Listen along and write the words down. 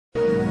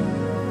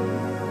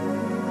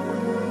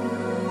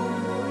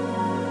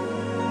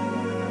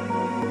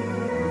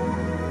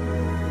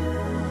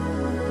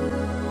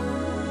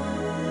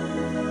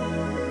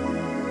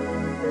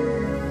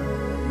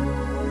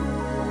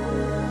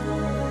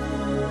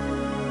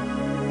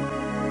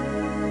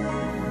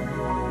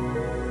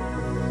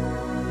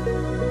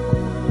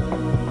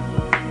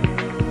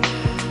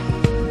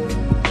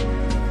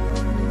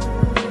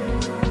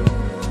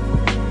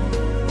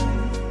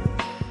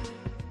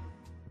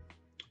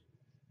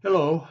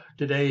Hello,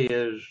 today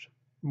is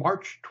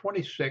March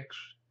 26,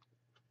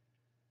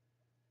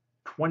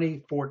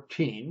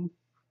 2014.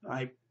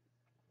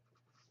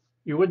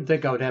 You wouldn't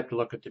think I would have to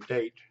look at the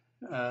date.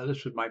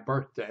 This is my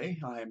birthday.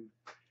 I'm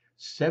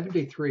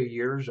 73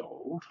 years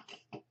old.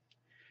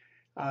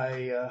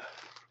 I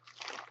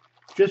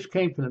just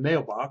came from the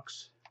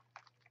mailbox,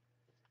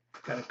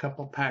 got a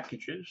couple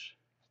packages,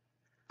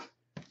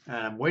 and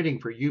I'm waiting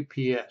for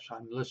UPS.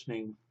 I'm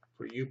listening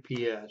for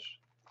UPS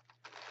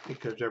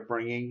because they're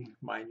bringing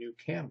my new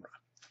camera.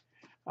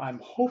 I'm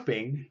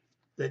hoping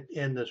that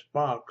in this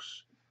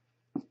box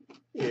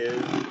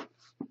is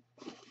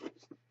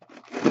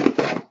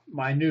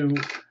my new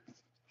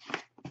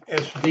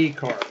SD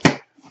card,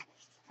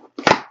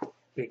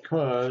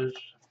 because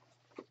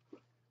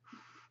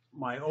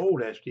my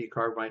old SD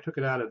card, when I took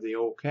it out of the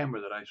old camera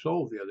that I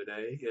sold the other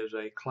day, is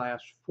a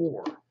class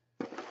 4.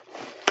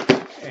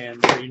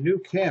 And the new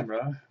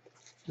camera,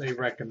 they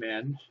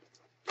recommend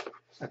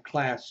a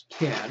class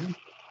 10.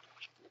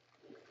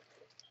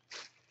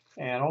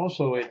 And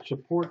also it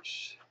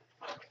supports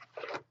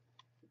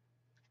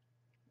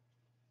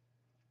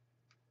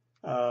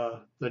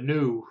the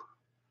new,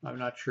 I'm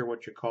not sure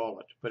what you call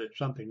it, but it's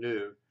something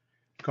new.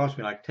 It cost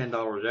me like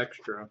 $10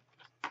 extra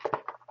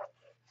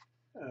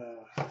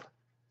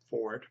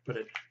for it, but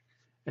it's,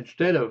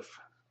 instead of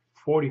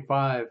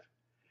 45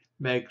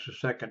 megs a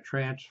second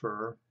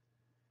transfer,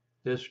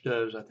 this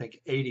does, I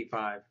think,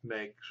 85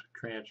 megs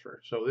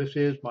transfer. So this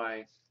is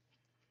my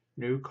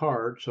new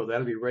card, so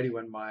that'll be ready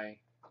when my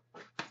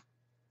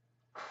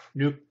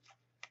new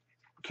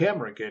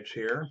camera gets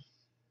here.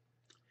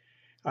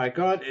 I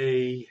got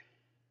a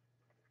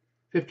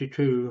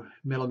 52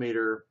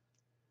 millimeter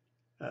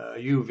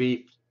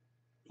UV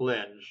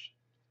lens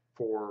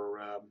for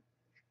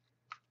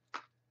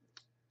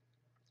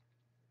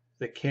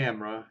the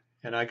camera,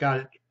 and I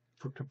got it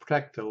to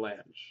protect the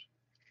lens.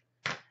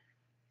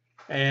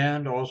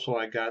 And also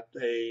I got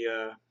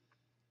a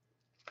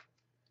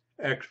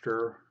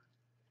extra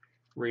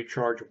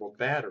rechargeable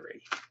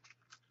battery.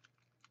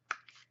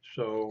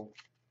 So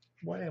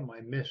what am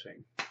I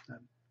missing?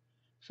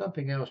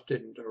 Something else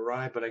didn't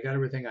arrive, but I got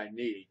everything I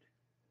need.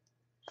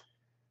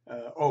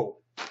 Oh,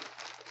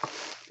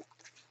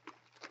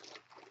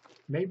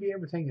 maybe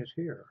everything is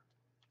here.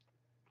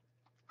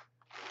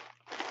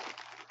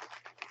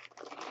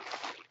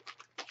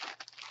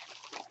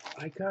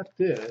 I got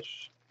this.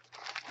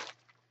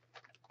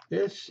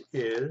 This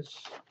is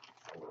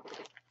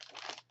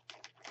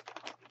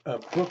a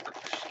book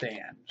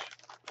stand.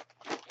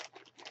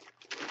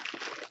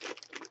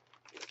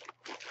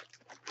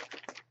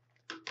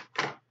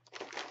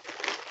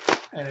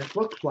 And it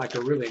looks like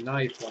a really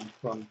nice one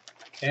from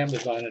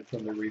Amazon and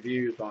from the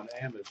reviews on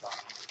Amazon.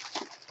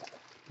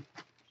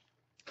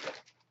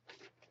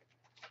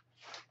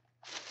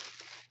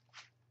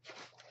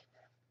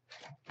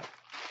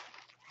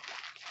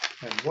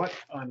 And what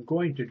I'm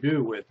going to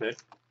do with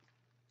it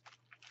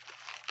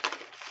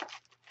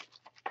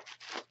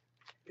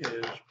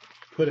is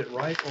put it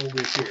right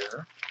over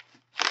here.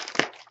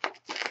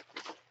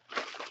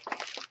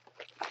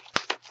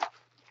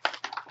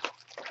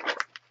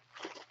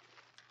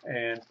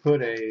 And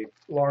put a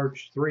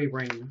large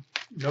 3-ring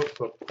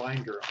notebook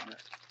binder on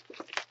it.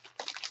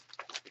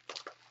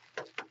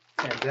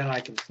 And then I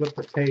can flip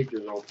the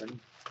pages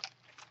open.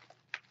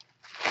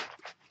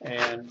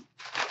 And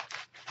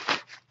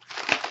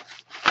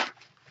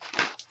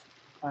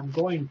I'm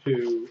going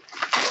to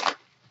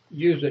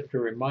use it to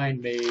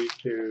remind me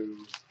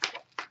to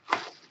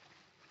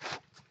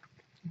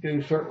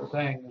do certain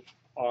things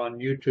on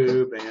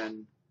YouTube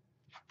and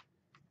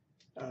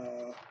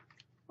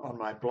on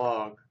my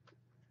blog,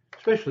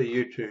 especially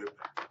YouTube.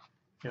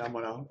 You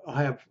know, I'll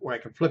have where I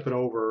can flip it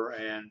over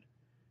and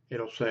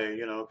it'll say,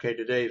 you know, okay,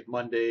 today's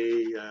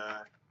Monday,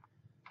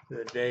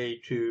 the day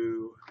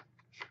to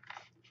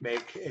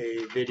make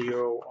a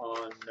video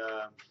on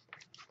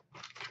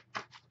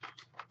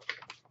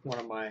one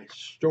of my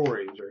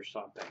stories or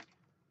something.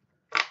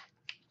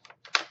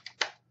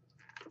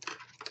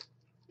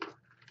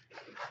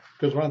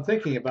 Because what I'm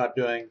thinking about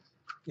doing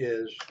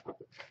is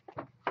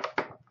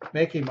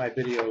making my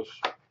videos,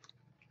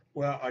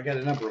 well, I got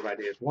a number of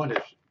ideas. One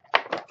is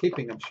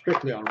keeping them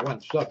strictly on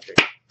one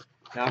subject.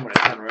 Now I'm going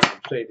to turn around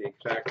and say the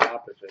exact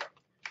opposite.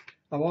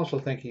 I'm also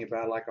thinking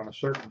about, like, on a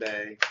certain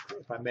day,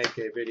 if I make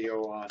a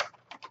video on,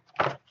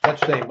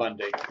 let's say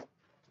Monday,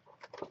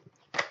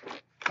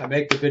 I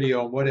make the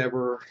video on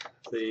whatever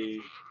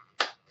the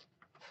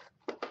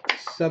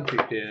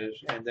subject is,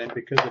 and then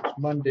because it's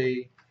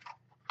Monday,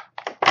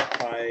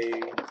 I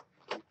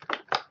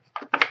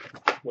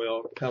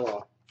will tell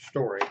a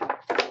story,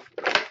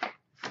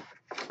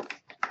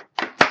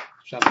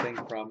 something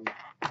from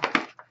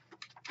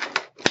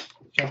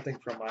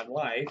my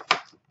life.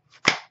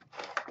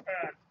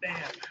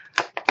 Damn.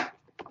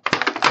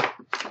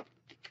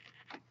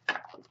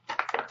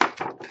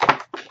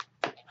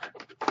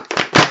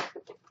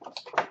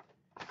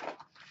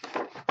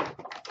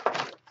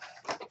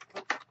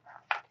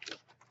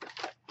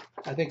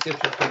 I think this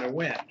is going to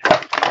win.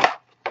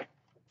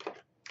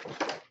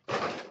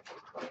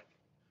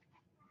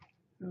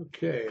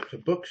 Okay, it's a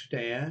book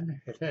stand.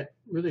 It had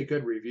really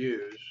good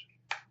reviews.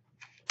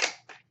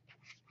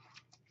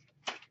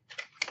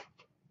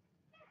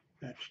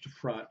 That's the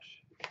front.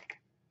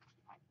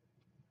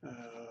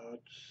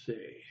 Let's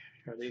see.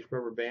 Are these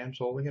rubber bands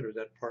holding it, or is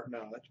that part?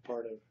 No, that's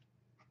part of.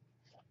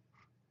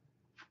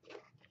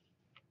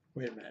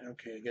 Wait a minute.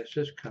 Okay, I guess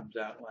this comes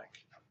out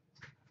like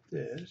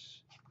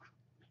this.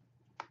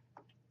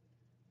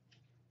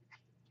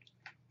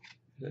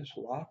 Is this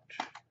locked?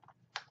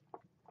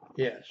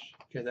 Yes.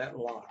 Okay, that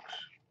locks.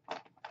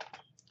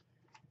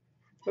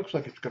 Looks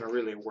like it's going to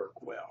really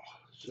work well.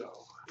 So,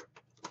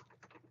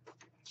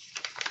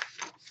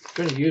 I'm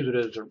going to use it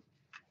as a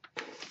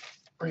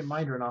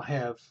reminder, and I'll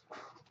have,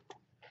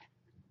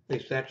 at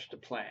least that's the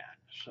plan.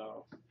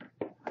 So,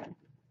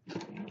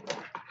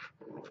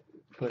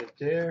 put it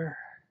there,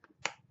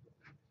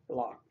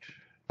 locked.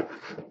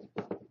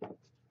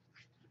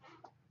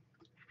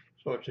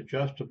 So it's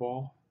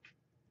adjustable,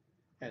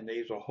 and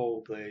these will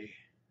hold the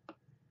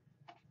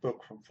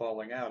book from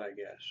falling out, I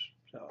guess.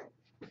 So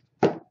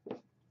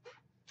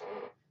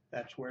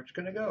that's where it's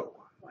going to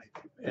go,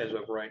 as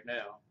of right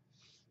now.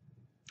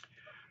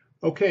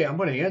 Okay, I'm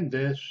going to end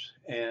this,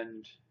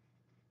 and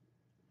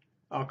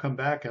I'll come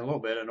back in a little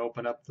bit and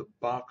open up the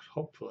box,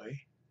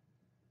 hopefully,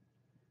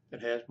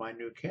 that has my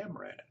new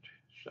camera in it.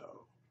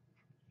 So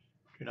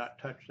do not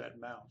touch that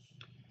mouse.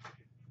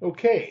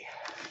 Okay.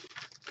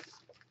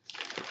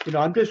 You know,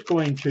 I'm just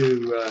going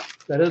to,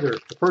 the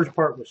first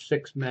part was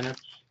 6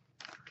 minutes.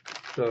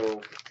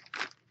 So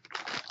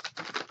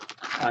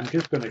I'm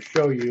just going to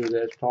show you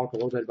this, talk a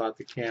little bit about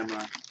the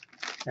camera,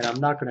 and I'm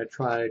not going to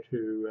try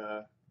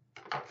to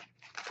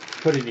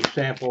put any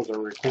samples or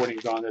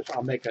recordings on this.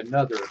 I'll make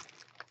another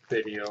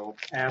video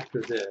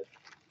after this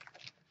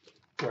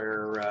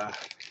where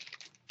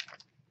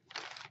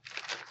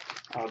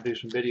I'll do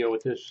some video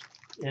with this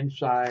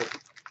inside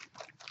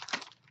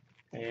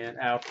and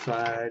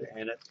outside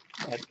and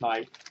at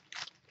night,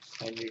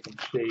 and you can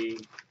see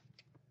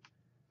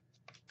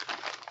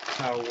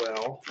how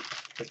well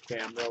the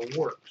camera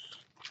works.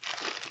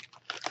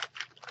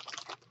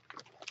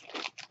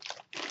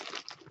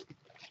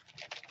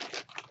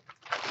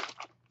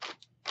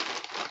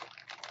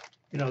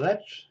 You know,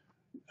 that's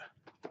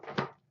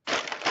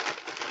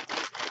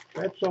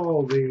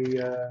all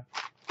the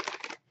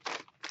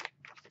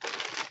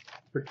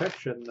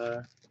protection.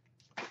 I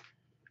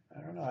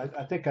don't know.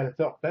 I think I'd have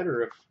felt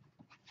better if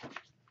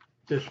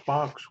this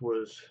box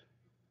was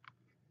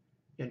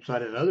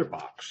inside another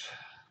box.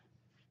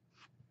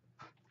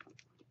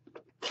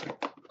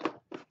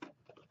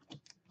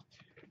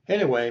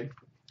 Anyway,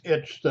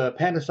 it's the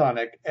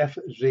Panasonic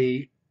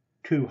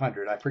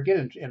FZ200. I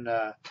forget in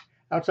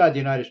outside the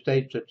United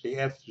States it's the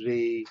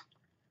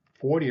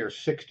FZ40 or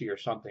 60 or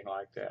something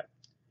like that.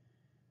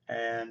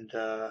 And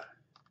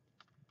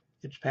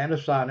it's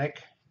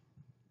Panasonic.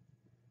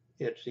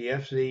 It's the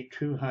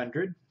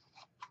FZ200.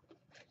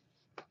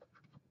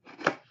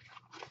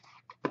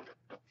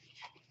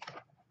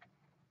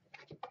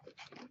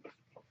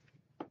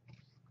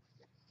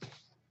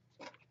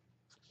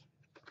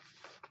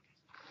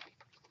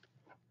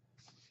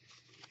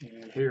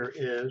 And here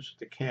is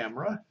the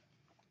camera.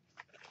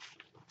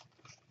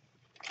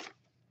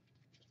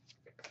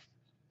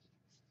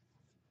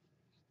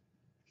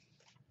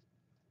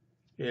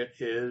 It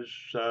is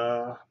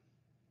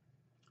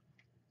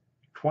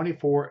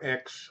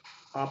 24x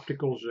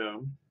optical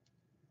zoom,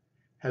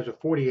 has a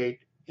 48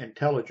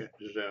 intelligent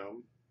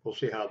zoom. We'll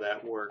see how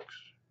that works.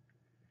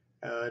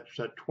 It's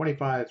a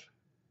 25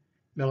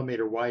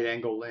 millimeter wide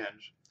angle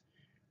lens.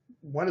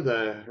 One of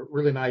the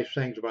really nice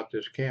things about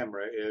this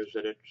camera is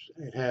that it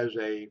has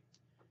a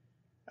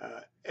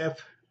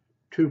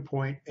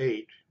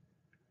f2.8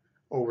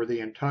 over the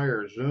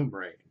entire zoom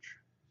range.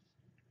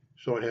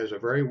 So it has a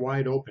very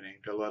wide opening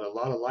to let a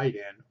lot of light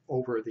in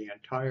over the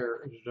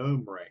entire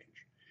zoom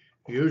range.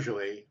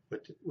 Usually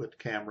with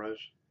cameras,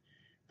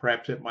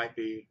 perhaps it might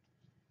be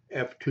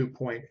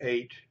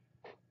f2.8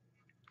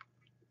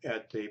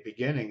 at the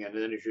beginning, and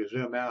then as you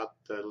zoom out,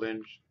 the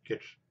lens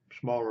gets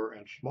smaller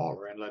and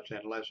smaller and lets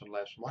in less and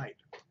less light.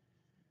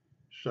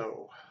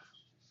 So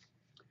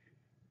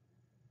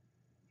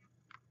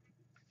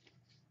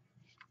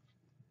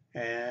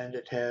and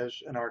it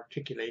has an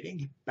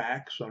articulating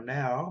back. So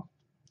now,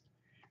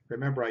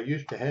 remember, I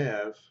used to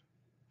have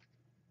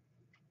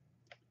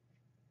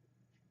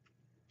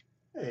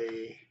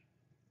I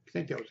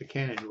think that was the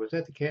Canon. Was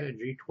that the Canon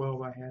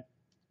G12 I had?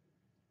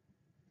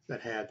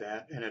 That had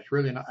that, and it's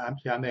really not. I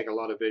make a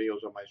lot of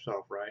videos of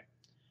myself, right?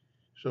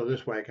 So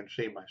this way I can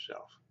see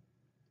myself.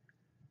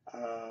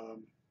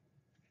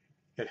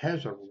 It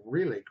has a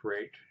really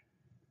great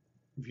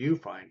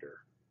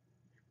viewfinder,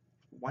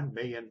 1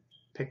 million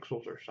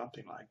pixels or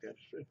something like that.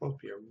 It's supposed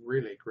to be a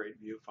really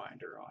great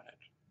viewfinder on it.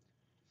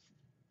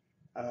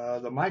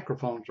 The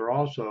microphones are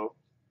also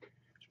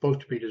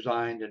supposed to be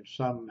designed in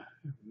some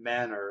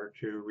manner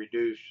to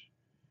reduce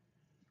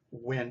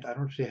wind. I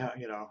don't see how,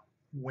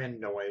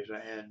 wind noise,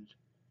 and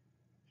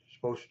it's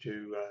supposed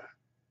to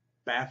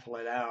baffle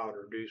it out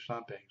or do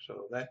something.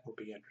 So that will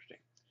be interesting.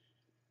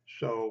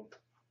 So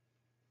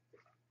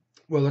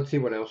Well, let's see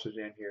what else is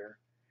in here.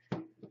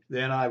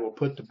 Then I will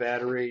put the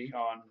battery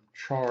on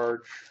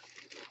charge,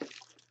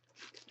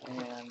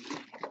 and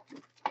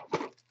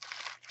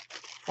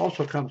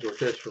also comes with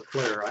this for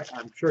flare.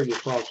 I'm sure you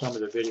saw some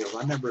of the videos. I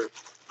remember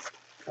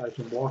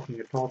some walking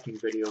and talking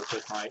videos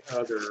with my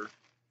other,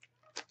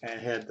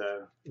 and had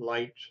the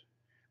lights.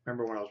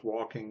 Remember when I was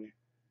walking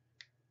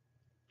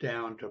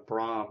down to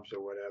Brahms or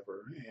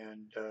whatever,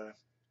 and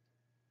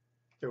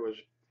there was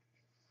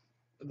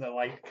the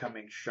light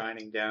coming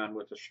shining down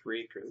with a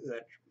streak, or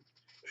that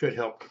should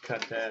help to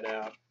cut that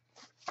out.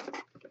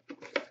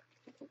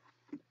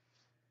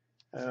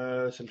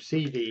 Some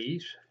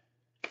CDs.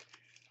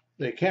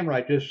 The camera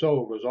I just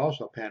sold was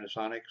also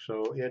Panasonic,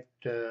 so it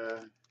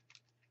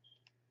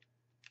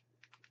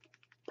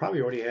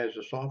probably already has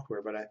the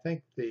software, but I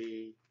think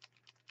this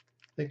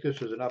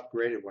is an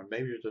upgraded one.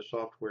 Maybe the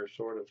software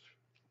sort of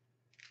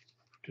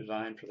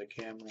designed for the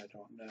camera, I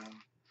don't know.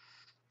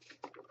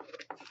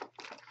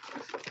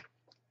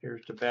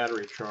 Here's the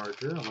battery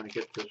charger. I'm going to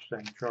get this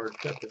thing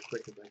charged up as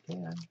quick as I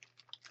can.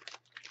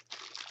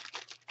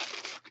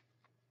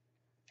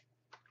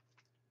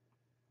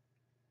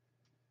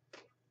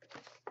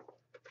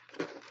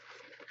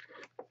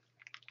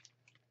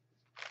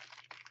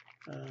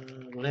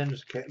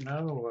 Lens cap,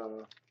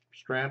 no,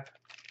 strap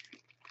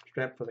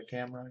for the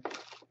camera.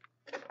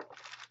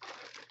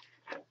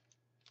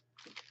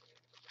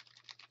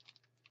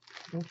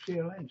 Don't see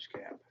a lens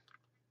cap.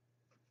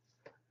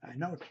 I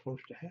know it's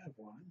supposed to have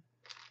one.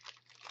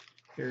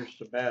 Here's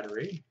the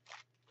battery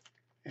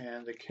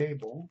and the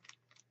cable.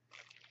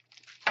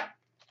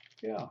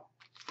 Yeah,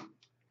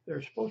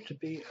 there's supposed to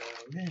be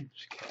a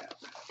lens cap.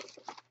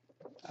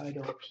 I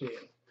don't see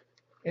it.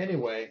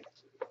 Anyway,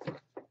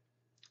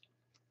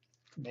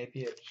 maybe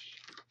it's,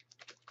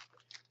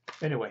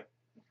 anyway,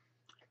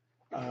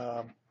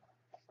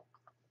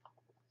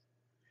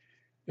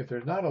 if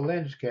there's not a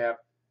lens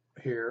cap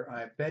here,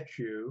 I bet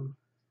you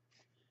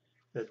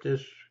that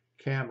this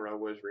camera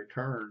was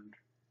returned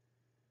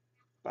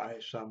by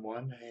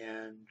someone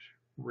and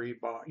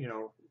rebought, you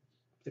know,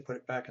 they put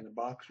it back in the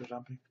box or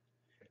something.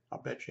 I'll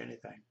bet you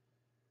anything,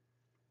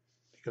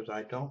 because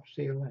I don't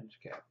see a lens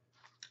cap.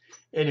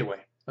 Anyway,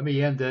 let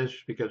me end this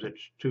because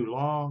it's too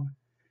long,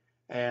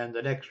 and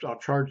the next I'll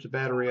charge the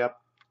battery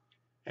up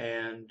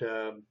and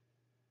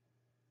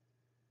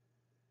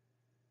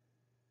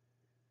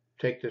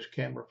take this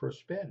camera for a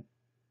spin.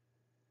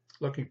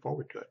 Looking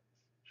forward to it.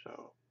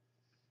 So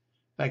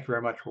thank you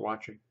very much for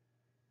watching.